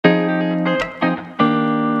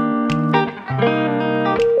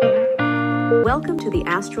to the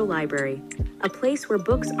Astral Library, a place where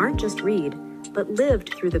books aren't just read, but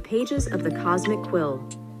lived through the pages of the Cosmic Quill.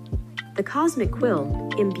 The Cosmic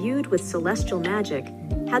Quill, imbued with celestial magic,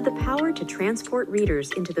 had the power to transport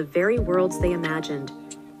readers into the very worlds they imagined.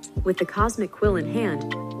 With the Cosmic Quill in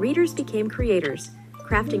hand, readers became creators,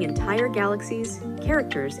 crafting entire galaxies,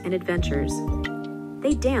 characters, and adventures.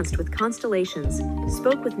 They danced with constellations,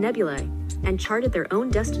 spoke with nebulae, and charted their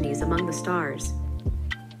own destinies among the stars.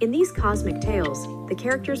 In these cosmic tales, the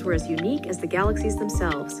characters were as unique as the galaxies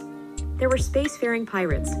themselves. There were spacefaring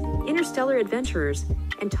pirates, interstellar adventurers,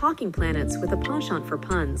 and talking planets with a penchant for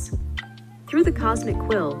puns. Through the Cosmic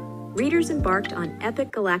Quill, readers embarked on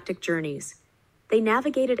epic galactic journeys. They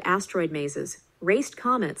navigated asteroid mazes, raced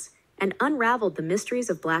comets, and unraveled the mysteries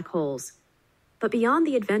of black holes. But beyond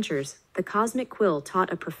the adventures, the Cosmic Quill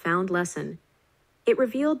taught a profound lesson. It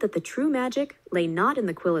revealed that the true magic lay not in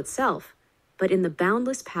the quill itself, but in the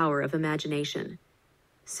boundless power of imagination.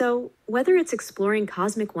 So, whether it's exploring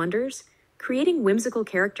cosmic wonders, creating whimsical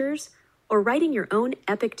characters, or writing your own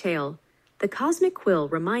epic tale, the Cosmic Quill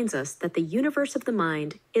reminds us that the universe of the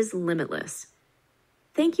mind is limitless.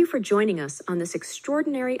 Thank you for joining us on this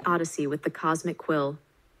extraordinary odyssey with the Cosmic Quill.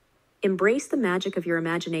 Embrace the magic of your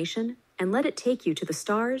imagination and let it take you to the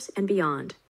stars and beyond.